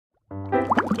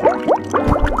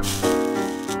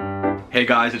Hey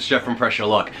guys, it's Jeff from Pressure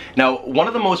Luck. Now, one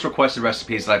of the most requested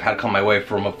recipes that I've had come my way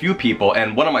from a few people,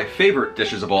 and one of my favorite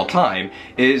dishes of all time,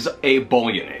 is a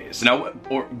bolognese. Now,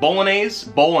 or bolognese?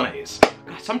 Bolognese.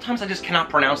 God, sometimes I just cannot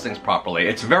pronounce things properly.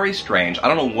 It's very strange. I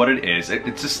don't know what it is.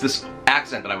 It's just this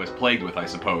accent that I was plagued with, I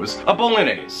suppose. A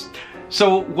bolognese.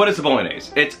 So, what is a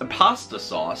bolognese? It's a pasta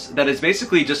sauce that is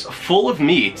basically just full of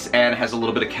meat and has a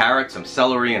little bit of carrot, some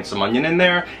celery, and some onion in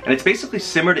there, and it's basically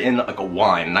simmered in like a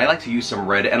wine, and I like to use some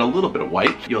red and a little bit of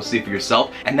white. You'll see for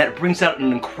yourself, and that brings out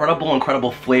an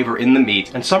incredible flavor in the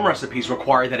meat, and some recipes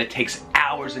require that it takes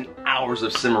hours and hours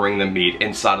of simmering the meat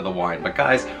inside of the wine. But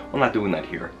guys, we're not doing that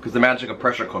here, because the magic of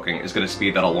pressure cooking is going to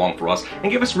speed that along for us and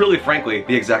give us really, frankly,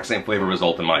 the exact same flavor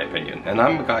result in my opinion. And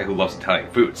I'm a guy who loves Italian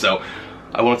food, so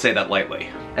I won't say that lightly.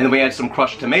 And then we add some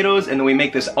crushed tomatoes, and then we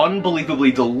make this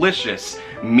unbelievably delicious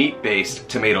meat-based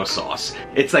tomato sauce.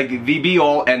 It's like the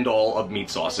be-all, end-all of meat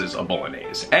sauces, a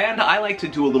bolognese. And I like to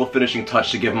do a little finishing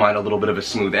touch to give mine a little bit of a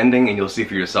smooth ending, and you'll see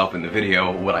for yourself in the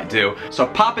video what I do. So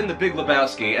pop in the Big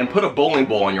Lebowski and put a bowling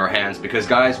ball in your hands, because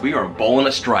guys, we are bowling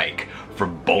a strike for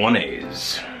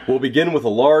bolognese. We'll begin with a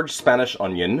large Spanish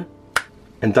onion,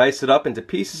 and dice it up into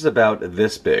pieces about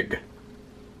this big.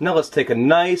 Now let's take a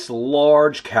nice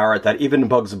large carrot that even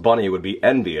Bugs Bunny would be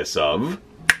envious of,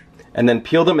 and then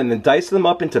peel them and then dice them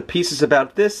up into pieces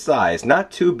about this size.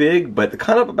 Not too big, but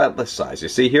kind of about this size, you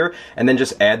see here? And then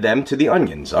just add them to the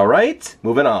onions, alright?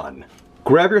 Moving on.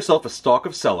 Grab yourself a stalk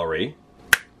of celery,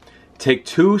 take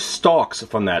 2 stalks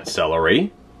from that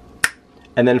celery,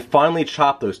 and then finally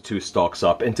chop those 2 stalks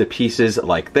up into pieces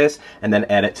like this, and then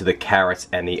add it to the carrots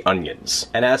and the onions.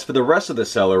 And as for the rest of the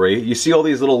celery, you see all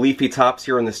these little leafy tops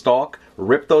here in the stalk?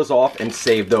 Rip those off and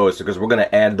save those, because we're going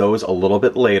to add those a little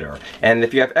bit later. And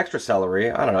if you have extra celery,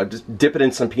 I don't know, just dip it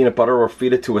in some peanut butter or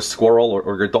feed it to a squirrel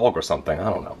or your dog or something, I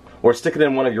don't know. Or stick it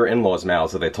in one of your in-laws'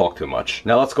 mouths if they talk too much.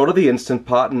 Now let's go to the Instant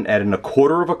Pot and add in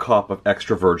 1/4 cup of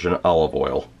extra virgin olive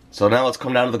oil. So now let's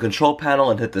come down to the control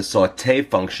panel and hit the saute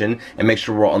function and make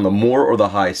sure we're on the more or the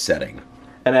high setting.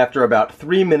 And after about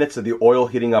 3 minutes of the oil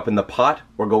heating up in the pot,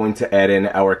 we're going to add in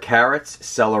our carrots,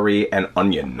 celery, and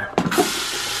onion.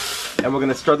 And we're going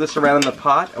to stir this around in the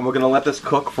pot, and we're going to let this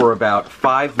cook for about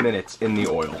 5 minutes in the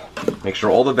oil. Make sure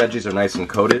all the veggies are nice and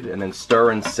coated, and then stir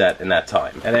and set in that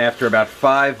time. And after about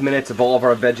 5 minutes of all of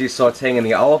our veggies sauteing in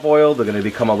the olive oil, they're going to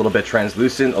become a little bit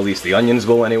translucent, at least the onions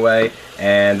will anyway,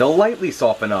 and they'll lightly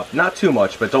soften up. Not too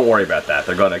much, but don't worry about that.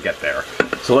 They're going to get there.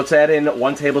 So let's add in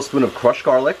 1 tablespoon of crushed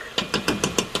garlic,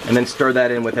 and then stir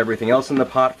that in with everything else in the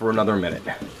pot for another minute.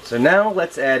 So now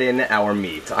let's add in our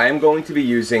meat. I am going to be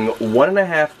using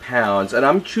 1.5 pounds, and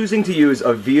I'm choosing to use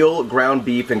a veal, ground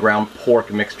beef, and ground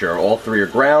pork mixture. All 3 are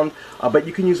ground, but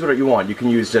you can use whatever you want. You can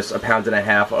use just 1.5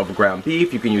 pounds of ground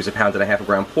beef, you can use 1.5 pounds of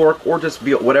ground pork, or just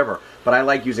veal, whatever. But I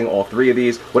like using all 3 of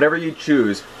these. Whatever you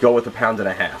choose, go with 1.5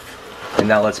 pounds. And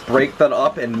now let's break that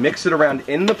up and mix it around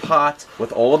in the pot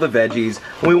with all of the veggies.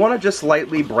 And we want to just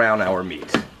lightly brown our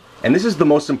meat. And this is the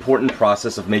most important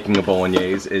process of making a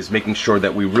bolognese, is making sure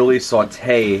that we really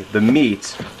saute the meat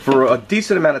for a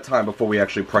decent amount of time before we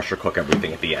actually pressure cook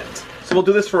everything at the end. So we'll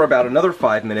do this for about another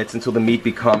 5 minutes until the meat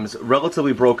becomes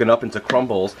relatively broken up into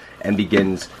crumbles and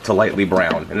begins to lightly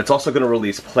brown. And it's also going to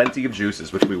release plenty of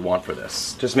juices, which we want for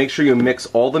this. Just make sure you mix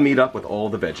all the meat up with all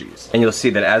the veggies. And you'll see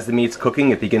that as the meat's cooking,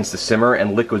 it begins to simmer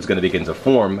and liquid's going to begin to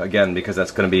form, again, because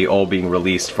that's going to be all being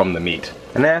released from the meat.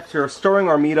 And after stirring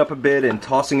our meat up a bit and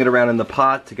tossing it around in the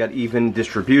pot to get even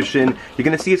distribution, you're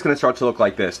going to see it's going to start to look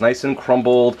like this. Nice and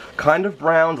crumbled, kind of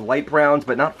browned, light browned,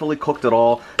 but not fully cooked at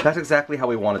all. That's exactly how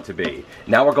we want it to be.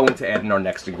 Now we're going to add in our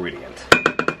next ingredient.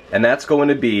 And that's going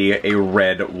to be a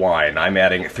red wine. I'm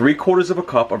adding 3/4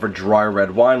 cup of a dry red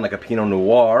wine, like a Pinot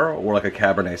Noir or like a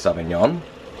Cabernet Sauvignon,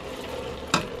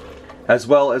 as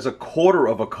well as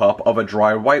 1/4 cup of a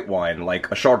dry white wine, like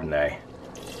a Chardonnay.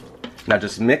 Now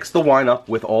just mix the wine up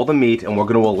with all the meat, and we're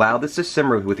going to allow this to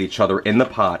simmer with each other in the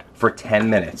pot for 10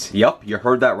 minutes. Yup, you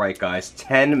heard that right, guys.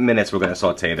 10 minutes we're going to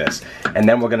saute this. And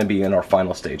then we're going to be in our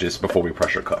final stages before we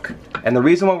pressure cook. And the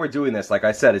reason why we're doing this, like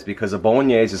I said, is because a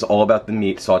bolognese is all about the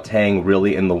meat sauteing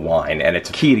really in the wine, and it's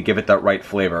key to give it that right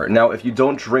flavor. Now, if you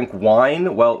don't drink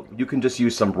wine, well, you can just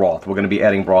use some broth. We're going to be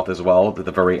adding broth as well at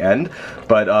the very end,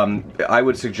 but I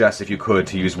would suggest, if you could,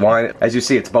 to use wine. As you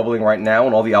see, it's bubbling right now,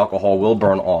 and all the alcohol will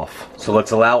burn off. So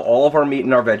let's allow all of our meat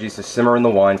and our veggies to simmer in the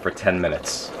wine for 10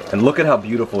 minutes. And look at how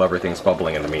beautiful everything everything's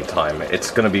bubbling in the meantime.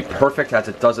 It's gonna be perfect as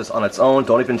it does this on its own.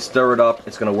 Don't even stir it up.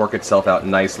 It's gonna work itself out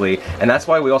nicely. And that's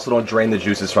why we also don't drain the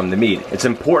juices from the meat. It's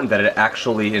important that it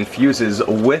actually infuses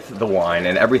with the wine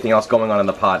and everything else going on in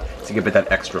the pot to give it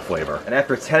that extra flavor. And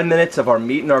after 10 minutes of our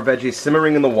meat and our veggies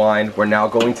simmering in the wine, we're now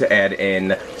going to add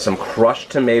in some crushed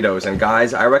tomatoes. And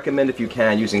guys, I recommend if you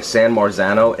can using San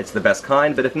Marzano. It's the best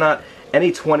kind, but if not,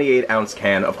 any 28-ounce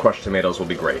can of crushed tomatoes will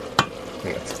be great.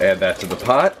 Let's add that to the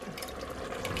pot,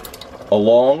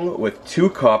 along with 2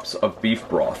 cups of beef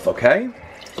broth, okay?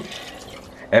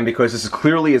 And because this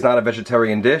clearly is not a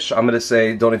vegetarian dish, I'm going to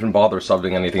say don't even bother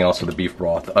subbing anything else with the beef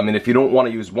broth. I mean, if you don't want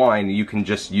to use wine, you can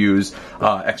just use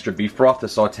extra beef broth to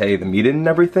saute the meat in and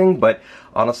everything, but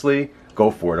honestly,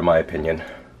 go for it in my opinion.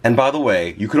 And by the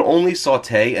way, you can only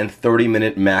saute in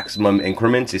 30-minute maximum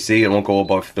increments. You see, it won't go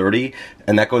above 30,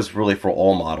 and that goes really for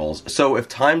all models. So if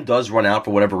time does run out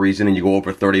for whatever reason and you go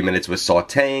over 30 minutes with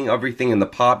sauteing everything in the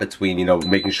pot between, you know,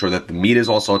 making sure that the meat is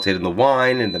all sauteed in the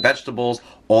wine and the vegetables,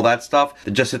 all that stuff,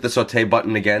 then just hit the saute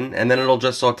button again, and then it'll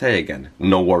just saute again.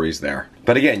 No worries there.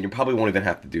 But again, you probably won't even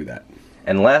have to do that.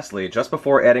 And lastly, just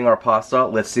before adding our pasta,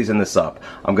 let's season this up.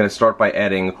 I'm going to start by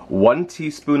adding 1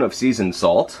 teaspoon of seasoned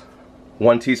salt,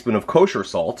 1 teaspoon of kosher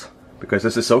salt, because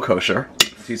this is so kosher, a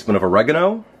teaspoon of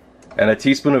oregano, and a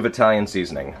teaspoon of Italian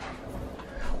seasoning.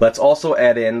 Let's also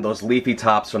add in those leafy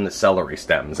tops from the celery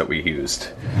stems that we used.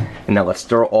 And now let's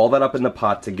stir all that up in the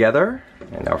pot together.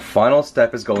 And our final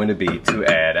step is going to be to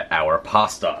add our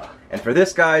pasta. And for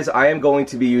this, guys, I am going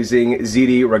to be using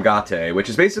ziti rigate, which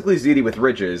is basically ziti with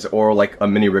ridges, or like a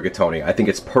mini rigatoni. I think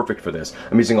it's perfect for this.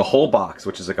 I'm using a whole box,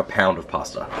 which is like a pound of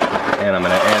pasta. And I'm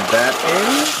going to add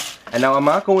that in. And now I'm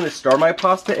not going to stir my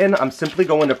pasta in, I'm simply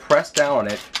going to press down on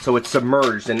it so it's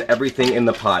submerged in everything in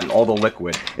the pot and all the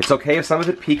liquid. It's okay if some of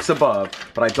it peaks above,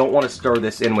 but I don't want to stir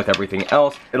this in with everything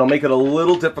else. It'll make it a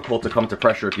little difficult to come to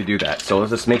pressure if you do that. So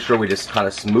let's just make sure we just kind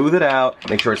of smooth it out,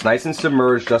 make sure it's nice and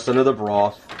submerged just under the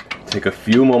broth. Take a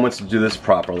few moments to do this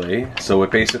properly, so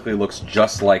it basically looks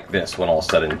just like this when all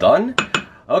said and done.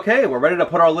 Okay, we're ready to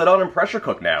put our lid on and pressure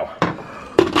cook now.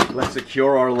 Let's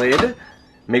secure our lid.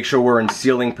 Make sure we're in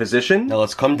sealing position. Now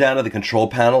let's come down to the control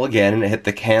panel again and hit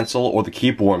the cancel or the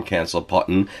keep warm cancel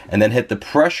button, and then hit the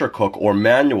pressure cook or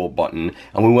manual button.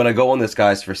 And we want to go on this,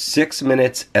 guys, for 6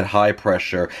 minutes at high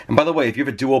pressure. And by the way, if you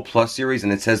have a Duo Plus series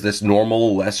and it says this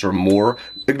normal, less, or more,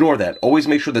 ignore that. Always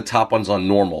make sure the top one's on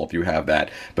normal if you have that,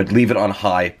 but leave it on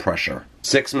high pressure.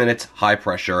 6 minutes, high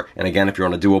pressure, and again, if you're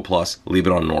on a Duo Plus, leave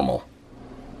it on normal.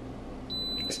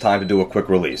 It's time to do a quick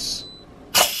release.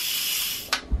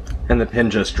 And the pin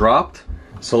just dropped,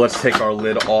 so let's take our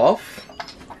lid off,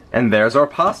 and there's our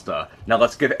pasta. Now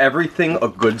let's give everything a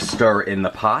good stir in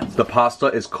the pot. The pasta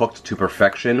is cooked to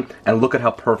perfection, and look at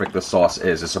how perfect the sauce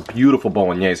is. It's a beautiful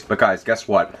bolognese, but guys, guess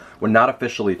what? We're not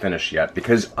officially finished yet,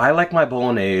 because I like my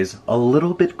bolognese a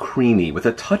little bit creamy, with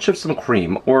a touch of some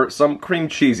cream, or some cream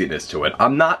cheesiness to it.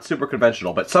 I'm not super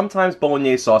conventional, but sometimes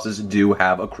bolognese sauces do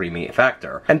have a creamy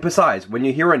factor. And besides, when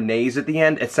you hear a naise at the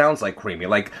end, it sounds like creamy,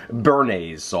 like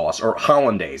Béarnaise sauce, or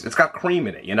Hollandaise. It's got cream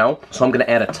in it, you know? So I'm gonna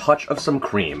add a touch of some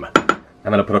cream.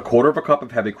 I'm going to put 1/4 cup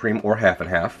of heavy cream, or half and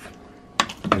half,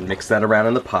 and mix that around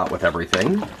in the pot with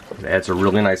everything. It adds a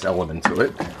really nice element to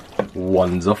it.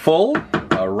 One's a full.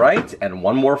 Alright, and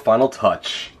one more final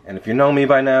touch. And if you know me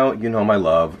by now, you know my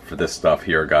love for this stuff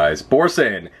here, guys.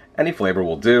 Boursin! Any flavor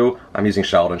will do. I'm using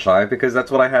shallot and chive because that's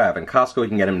what I have. In Costco, you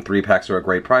can get them in 3 packs for a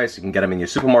great price. You can get them in your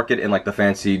supermarket in like the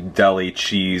fancy deli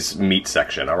cheese meat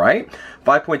section, alright?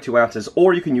 5.2 ounces,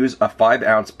 or you can use a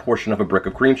 5-ounce portion of a brick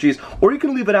of cream cheese, or you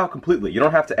can leave it out completely. You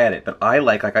don't have to add it, but I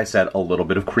like I said, a little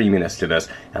bit of creaminess to this,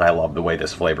 and I love the way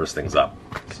this flavors things up.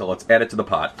 So let's add it to the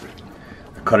pot.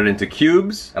 Cut it into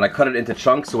cubes, and I cut it into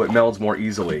chunks so it melds more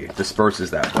easily. It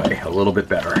disperses that way a little bit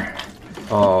better.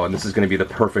 Oh, and this is going to be the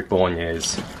perfect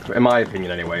bolognese, in my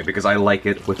opinion anyway, because I like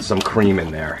it with some cream in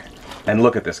there. And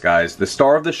look at this, guys. The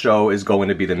star of the show is going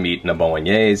to be the meat in a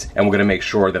bolognese, and we're going to make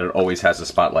sure that it always has a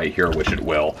spotlight here, which it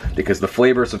will, because the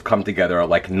flavors have come together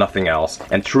like nothing else,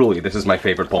 and truly, this is my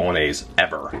favorite bolognese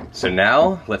ever. So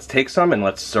now, let's take some and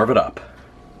let's serve it up.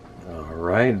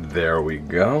 Alright, there we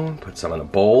go. Put some in a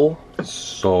bowl.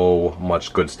 So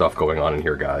much good stuff going on in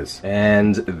here, guys.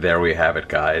 And there we have it,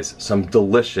 guys. Some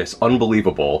delicious,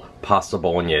 unbelievable pasta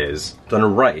bolognese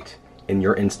done right in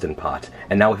your Instant Pot.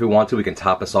 And now if we want to, we can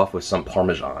top this off with some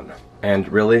Parmesan.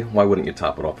 And really, why wouldn't you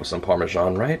top it off with some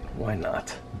Parmesan, right? Why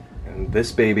not? And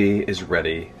this baby is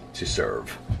ready to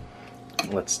serve.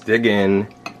 Let's dig in,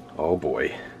 oh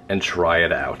boy, and try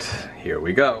it out. Here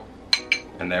we go.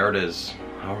 And there it is.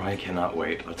 Alright, cannot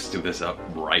wait. Let's do this up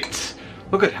right.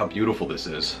 Look at how beautiful this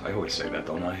is. I always say that,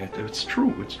 don't I? It's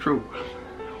true, it's true.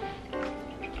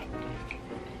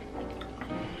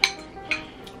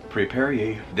 Prepare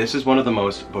ye. This is one of the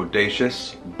most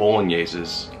bodacious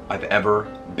bologneses I've ever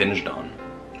binged on.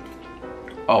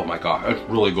 Oh my god, it's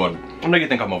really good. I know you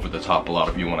think I'm over the top, a lot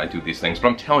of you, when I do these things, but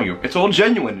I'm telling you, it's all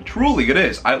genuine. Truly, it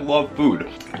is. I love food.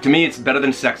 To me, it's better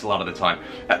than sex a lot of the time.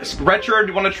 Richard,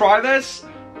 do you want to try this?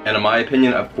 And in my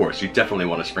opinion, of course, you definitely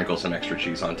want to sprinkle some extra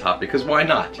cheese on top, because why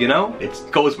not, you know? It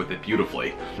goes with it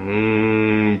beautifully.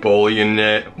 Bolognese.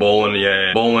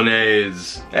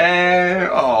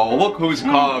 Oh, look who's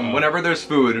come. Whenever there's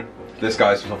food, this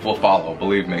guy's will follow,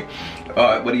 believe me.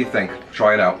 What do you think?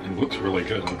 Try it out. It looks really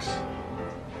good. It looks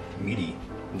meaty.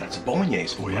 That's a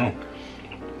bolognese for you.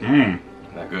 Mmm.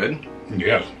 Isn't that good?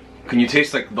 Yes. Can you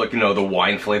taste like you know, the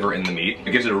wine flavor in the meat?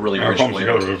 It gives it a really rich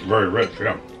flavor. Together, it's very rich,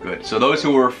 yeah. Good. So those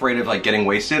who are afraid of like getting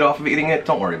wasted off of eating it,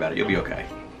 don't worry about it. You'll be okay.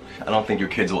 I don't think your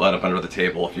kids will end up under the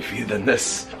table if you feed them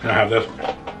this. Can I have this?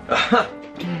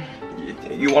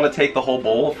 You want to take the whole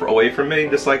bowl away from me,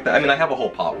 just like that? I mean, I have a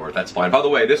whole pot worth. That's fine. By the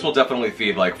way, this will definitely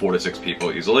feed like 4 to 6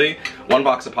 people easily. One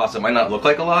box of pasta might not look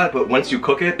like a lot, but once you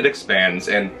cook it, it expands,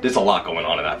 and there's a lot going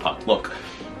on in that pot. Look.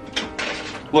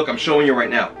 Look, I'm showing you right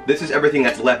now. This is everything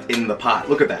that's left in the pot.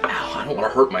 Look at that. Ow, I don't want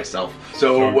to hurt myself.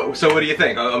 So what do you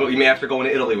think? You may have to go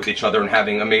into Italy with each other and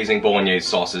having amazing bolognese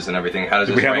sauces and everything. How does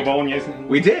this rank? Did we have a bolognese?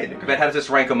 We did. But how does this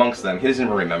rank amongst them? He doesn't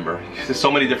even remember. There's so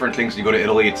many different things. You go to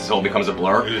Italy, it all becomes a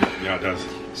blur. Yeah, it does.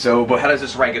 So, but how does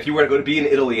this rank? If you were to be in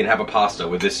Italy and have a pasta,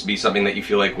 would this be something that you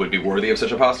feel like would be worthy of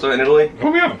such a pasta in Italy?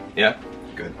 Oh, yeah. Yeah?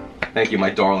 Good. Thank you, my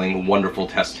darling, wonderful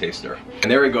test taster.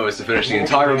 And there he goes to finish the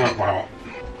entire... Wow.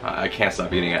 I can't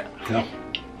stop eating it. Yeah.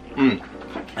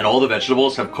 And all the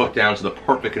vegetables have cooked down to the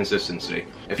perfect consistency.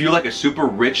 If you like a super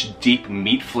rich, deep,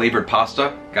 meat-flavored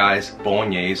pasta, guys,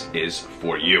 bolognese is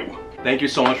for you. Thank you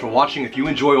so much for watching. If you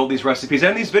enjoy all these recipes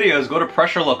and these videos, go to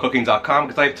pressurelovecooking.com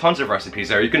because I have tons of recipes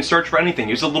there. You can search for anything.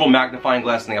 Use a little magnifying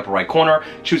glass in the upper right corner,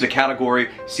 choose a category,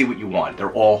 see what you want.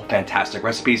 They're all fantastic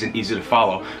recipes and easy to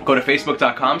follow. Go to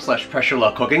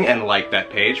facebook.com/pressurelovecooking and like that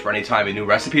page for any time a new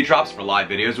recipe drops for live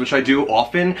videos, which I do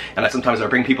often, and sometimes I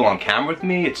bring people on camera with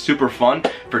me. It's super fun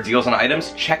for deals on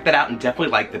items. Check that out and definitely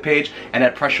like the page, and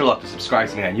at Pressure Luck to subscribe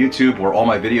to me on YouTube, where all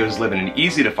my videos live in an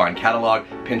easy to find catalog,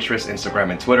 Pinterest, Instagram,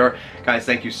 and Twitter. Guys,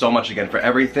 thank you so much again for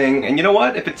everything. And you know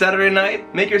what? If it's Saturday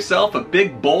night, make yourself a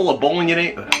big bowl of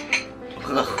bolognese.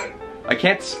 Ugh. I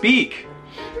can't speak.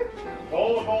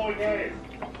 Bowl of bolognese.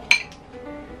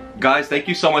 Guys, thank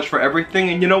you so much for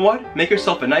everything. And you know what? Make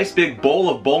yourself a nice big bowl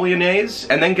of bolognese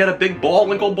and then get a big ball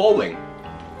and go bowling.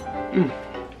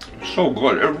 So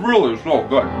good. It really is so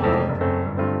good.